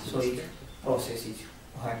alone, also it process is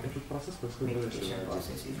happening. Meditation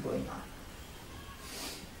process is going on.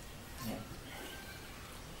 Yeah.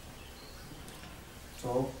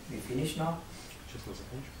 So we finish now.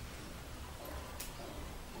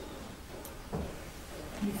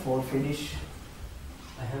 Before finish,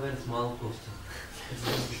 I have a small question.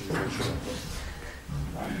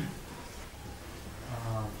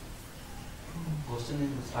 Question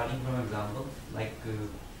is starting from example, like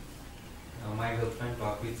my girlfriend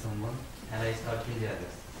talk with someone and I start feeling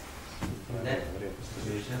jealous. In that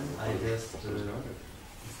situation, I just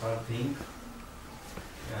start think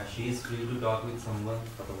she is free to talk with someone,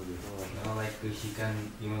 like she can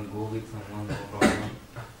even go with someone, no problem.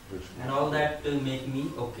 And all that make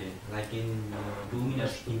me okay. Like in 2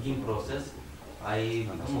 minutes thinking process, I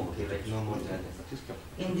become okay, like no more jealous.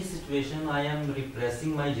 In this situation, I am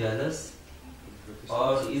repressing my jealous,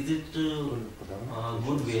 or is it a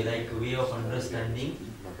good way, like way of understanding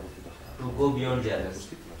to go beyond jealous?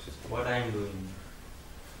 What I am doing?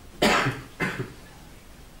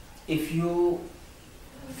 if you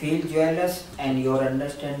feel jealous and your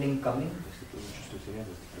understanding coming,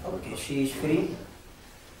 okay, she is free.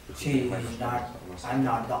 She is not, I am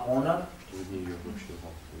not the owner.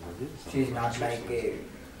 She is not like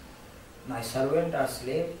my servant or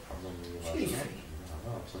slave. She is free.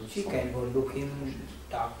 She can go look him,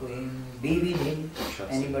 talk to him, be with him,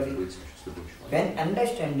 anybody. When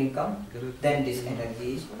understanding comes, then this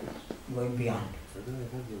energy is going beyond,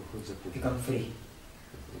 become free.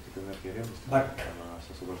 But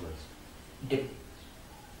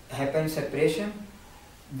happens separation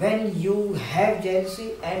when you have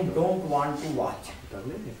jealousy and don't want to watch,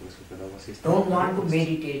 don't want to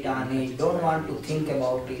meditate on it, don't want to think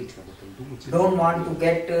about it, don't want to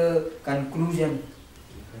get conclusion,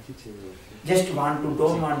 just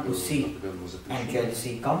don't want to see, and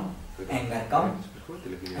jealousy come, anger come,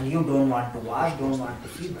 and you don't want to watch, don't want to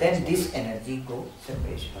see, then this energy go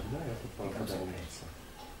separation, becomes separation.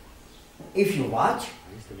 If you watch,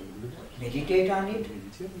 meditate on it,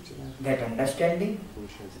 get understanding,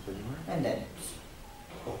 and then it's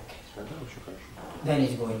okay. Then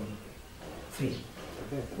it's going free.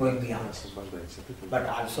 going beyond. But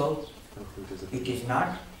also, it is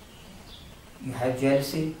not, you have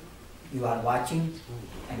jealousy, you are watching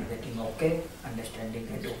and getting okay, understanding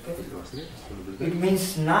and okay. It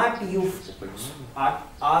means not you,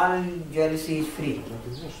 all jealousy is free.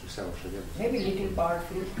 Maybe little part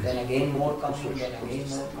free, then again more coming, then again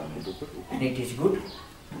more coming. And it is good.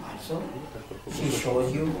 Also, she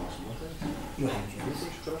shows you, you have jealousy.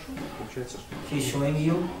 She is showing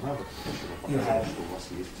you, you have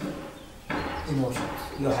emotions,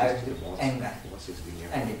 you have anger.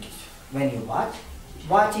 And it is, when you watch,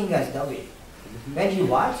 watching as the way. When you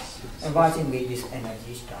watch, and watching with this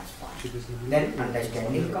energy is transformed. Then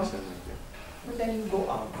understanding comes, and then you go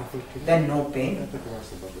out. Then no pain.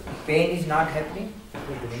 Pain is not happening,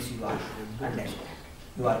 it means you are understand.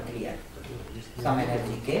 You are clear. Some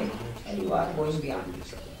energy came, and you are going beyond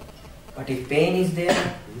it. But if pain is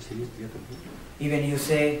there, even you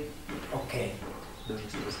say, okay,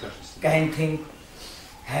 can't think,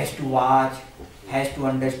 has to watch, has to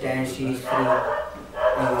understand, she is free.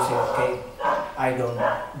 And you say, okay, I don't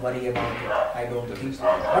worry about it, I don't think.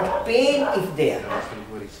 But pain is there.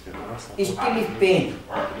 Still is pain.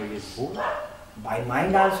 By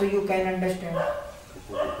mind also you can understand.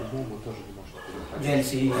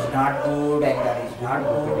 Jealousy is not good, anger is not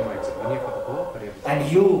good.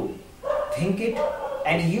 And you think it,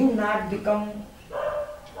 and you not become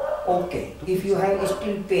okay. If you have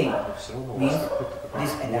still pain, means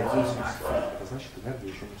this energy is not free.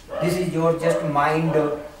 This is your just mind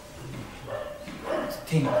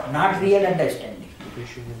thing, not real understanding.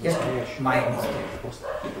 Just mind is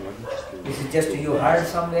there. This is just you heard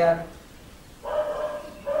somewhere,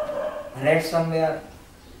 read somewhere,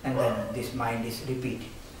 and then this mind is repeating.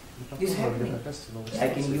 This is happening.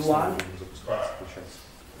 Like in you are a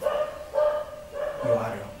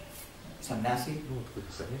Samdarshi,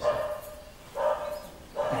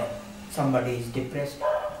 and somebody is depressed,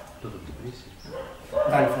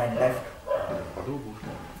 girlfriend left,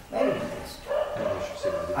 very depressed.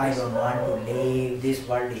 I don't want to live, this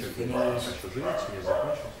world is finished.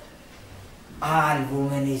 All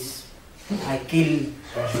women is, I kill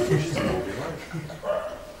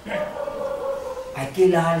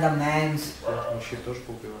all the mans.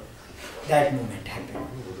 That moment happened.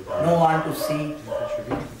 No one to see.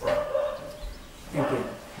 People,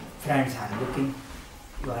 friends are looking.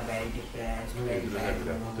 You are very depressed, very bad,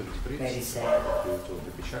 very sad.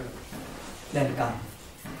 Then come.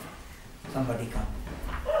 Somebody come.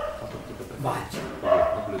 Watch.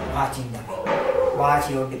 Watching the way. Watch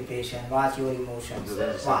your depression, watch your emotions.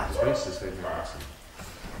 Watch.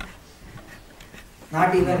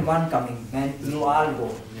 Not even one coming, when you all go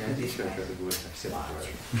to this way. Watch.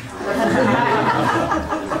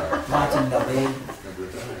 Watching the way,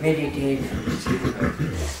 meditate.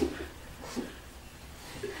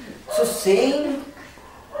 So saying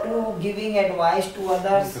to giving advice to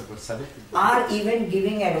others, or even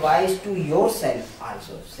giving advice to yourself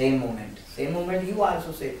also, same moment you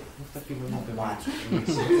also say, watch.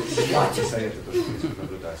 Watch.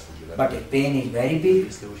 But if pain is very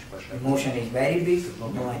big, emotion is very big,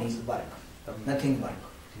 no any work, nothing work.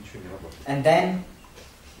 And then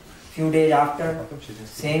few days after,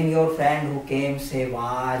 same your friend who came say,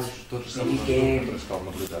 watch, meditate,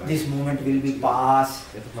 this moment will be past,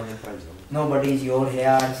 nobody is your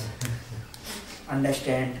heirs,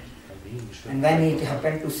 understand. And when it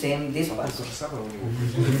happened to same this person, he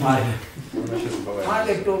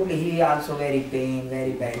forget totally, he also very pain,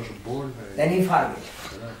 very bad. Then he forget.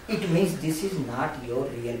 It means this is not your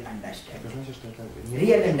real understanding.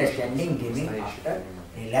 Real understanding giving after,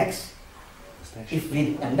 relax. If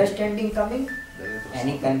with understanding coming,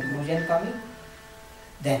 any conclusion coming,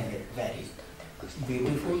 then very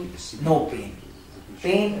beautiful, no pain.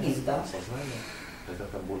 Pain is the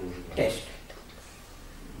test.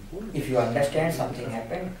 If you understand something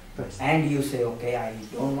happened and you say, okay, I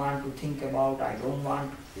don't want to think about, I don't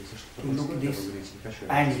want to look this,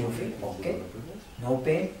 and you feel, okay, no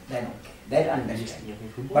pain, then okay, that understanding.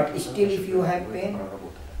 But still if you have pain,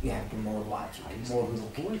 you have to more watch it, more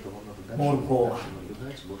look, more go on.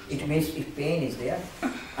 It means if pain is there,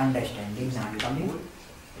 understanding not coming,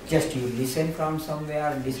 just you listen from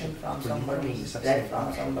somewhere, listen from somebody, read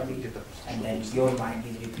from somebody, and then your mind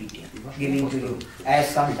is repeating, giving to you. As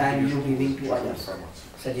sometimes you giving to others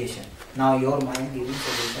suggestion. Now your mind giving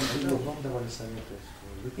suggestion to you.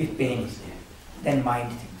 If pain is there, then mind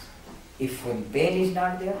thinks. If when pain is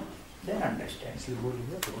not there, then understand.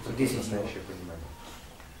 So this is your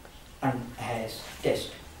and has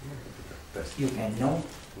test. You can know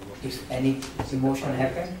if any emotion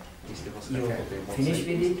happened, you finish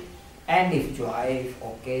with it, And if joy, if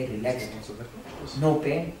okay, relaxed, no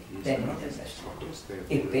pain, then not understand.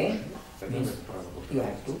 If pain, means you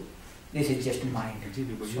have to, this is just mind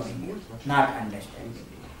showing you, not understanding.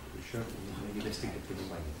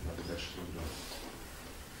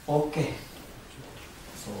 Okay.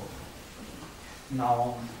 So,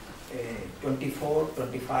 now 24,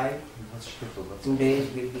 25, 2 days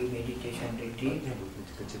will be meditation retreat.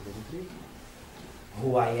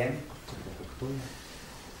 Who I am.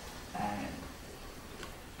 And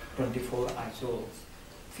 24 also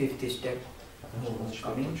 5th step, who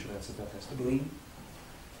coming, doing,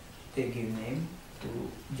 they give name to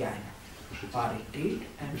Jana. For retreat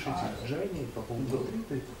and for group.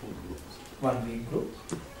 1 week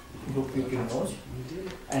group you can know,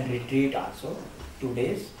 and retreat also 2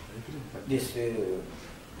 days. This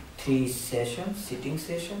 3 sessions, sitting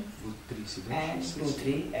session, and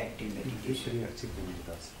 2-3 active meditation.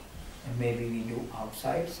 And maybe we do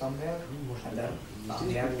outside somewhere, other,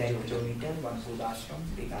 we have 10 kilometers, one food ashram,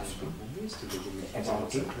 big ashram,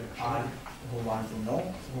 about it, and who want to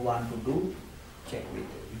know, who want to do, check with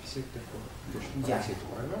Jana.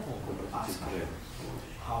 Ask her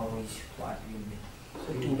how is, what will be.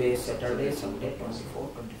 So 2 days, Saturday, Sunday, 24,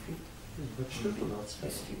 25th,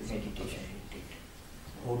 this meditation retreat.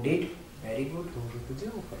 Who did, very good.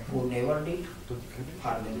 Who never did,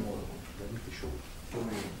 furthermore good. To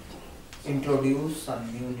introduce some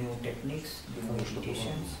new techniques, new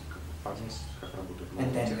meditations. And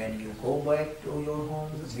then when you go back to your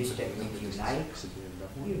home, which technique you like,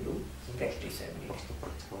 you do practice every day.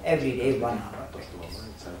 Every day 1 hour practice.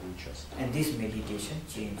 And this meditation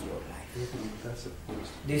changes your life.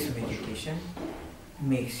 This meditation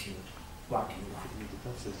makes you what you want.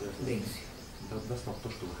 Brings you.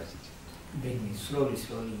 Bring me slowly,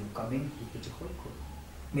 you come in.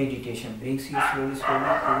 Meditation brings you slowly to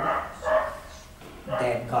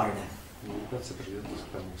that garden.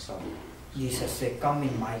 Jesus said, come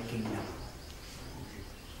in my kingdom.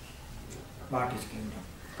 What is kingdom?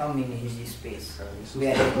 Come in his space,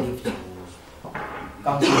 where I live.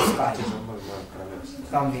 Come to the sky.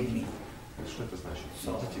 Come with me.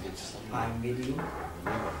 So, I am with you.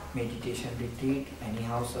 Meditation retreat,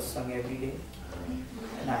 anyhow, Satsang every day.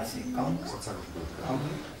 And I say, come.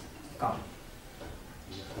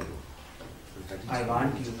 I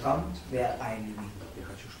want you to come where I am living.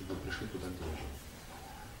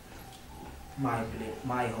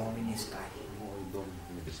 My home in the sky.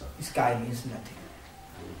 Sky means nothing.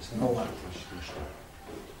 No one.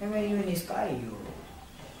 And when you're in the sky, you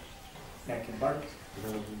like a bird.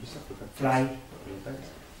 Fly.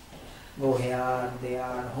 Go here,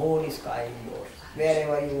 there, whole sky is yours.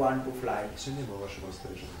 Wherever you want to fly.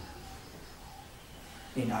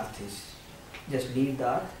 In earth is. Just leave the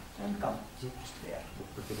earth and come there.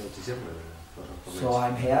 So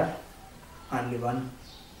I'm here, only one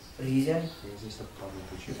reason,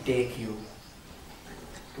 to take you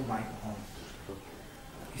to my home.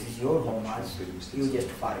 This is your home, you just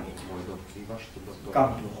forget.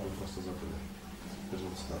 Come to home.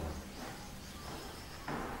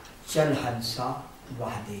 Chal Hansa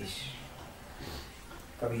Vadesh.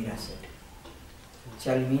 Kabira said.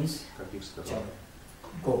 Chal means chal,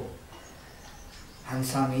 go.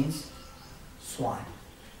 Hansa means swan.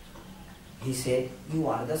 He said, you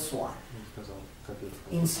are the swan.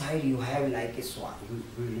 Inside you have like a swan.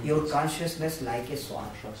 Your consciousness like a swan.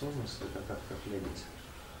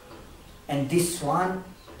 And this swan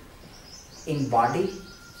in body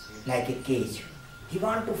like a cage. He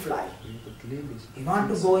want to fly. He want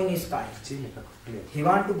to go in the sky. He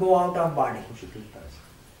want to go out of body.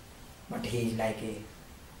 But he is like a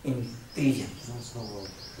in prison.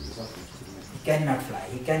 He cannot fly.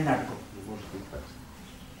 He cannot go.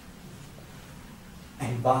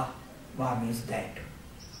 And Va means that.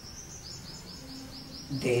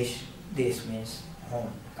 Desh means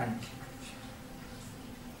home, country.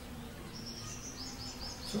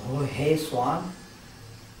 So, hey swan,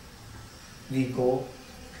 we go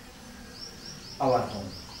our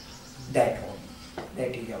home, that home,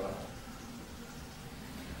 that is our home.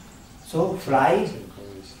 So, fly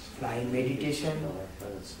in meditation,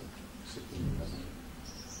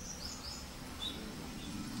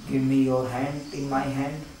 give me your hand in my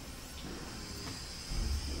hand,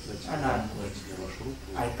 and I am going.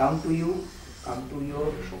 I come to you,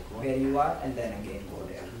 where you are, and then again go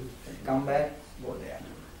there. Come back, go there.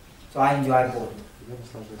 So I enjoy both.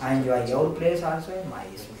 I enjoy your place also and my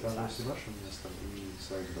place also.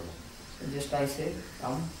 So just I say,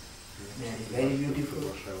 come, there is very beautiful,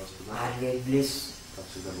 always bliss,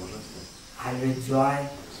 always joy,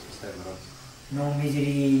 no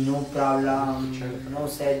misery, no problem, no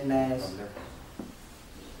sadness.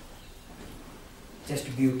 Just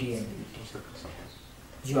beauty and beauty. Просто красота.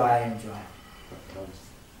 Joy and joy. Радость.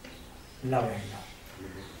 Love and love.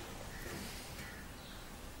 Любовь.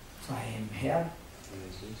 So I am here.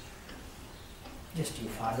 Я здесь. Just you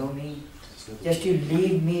follow me. Следуй. Just you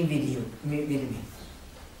lead me with you, with me.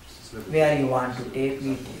 Следуй. Where you want to take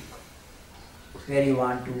me, take. Where you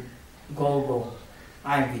want to go, go.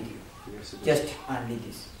 I am with you. Я всегда. Just only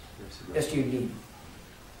this. Я всегда. Just you lead.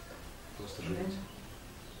 Просто живите.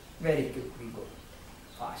 Very quick we go.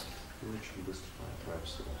 Fast. И очень быстро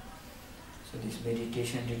отправимся сюда. So this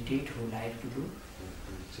meditation retreat who like to do,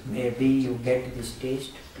 maybe you get this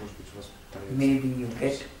taste, Может быть, у вас появится maybe you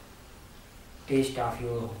get taste of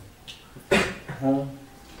your home,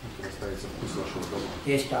 останется вкус вашего дома.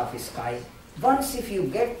 taste of sky. Once if you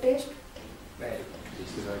get taste, very good.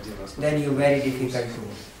 Если вы один раз Then you very difficult to.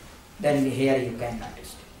 Then here you cannot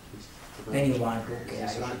taste. тогда Then you want to, okay,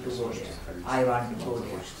 I want to go there. I want to go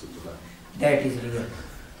there. Хочется туда. That is real.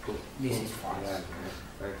 То- This то is false. реально,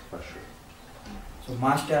 а это фальшиво. So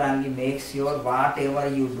master only makes sure whatever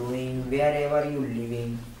you doing, wherever you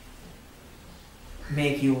living,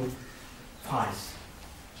 make you false.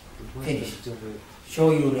 Finished. Делает,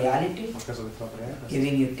 Show you reality, показывает вам реальность,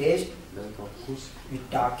 giving you taste, дает вам вкус, with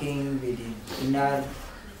talking, with inner,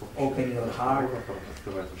 open your heart,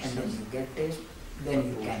 открывает ваше and then сердце. you get taste, then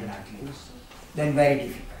you cannot live. Вкус Then very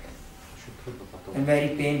difficult очень трудно потом, and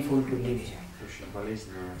very painful to live here. очень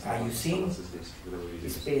болезненно Are you seeing оставаться здесь, когда вы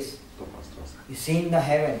видите Space. то пространство. You seen the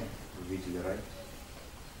heaven, Вы видели рай,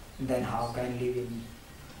 then how can live in,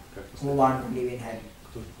 как who после, want to live in heaven?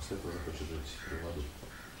 кто же после этого захочет жить в аду?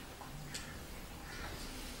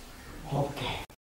 Okay.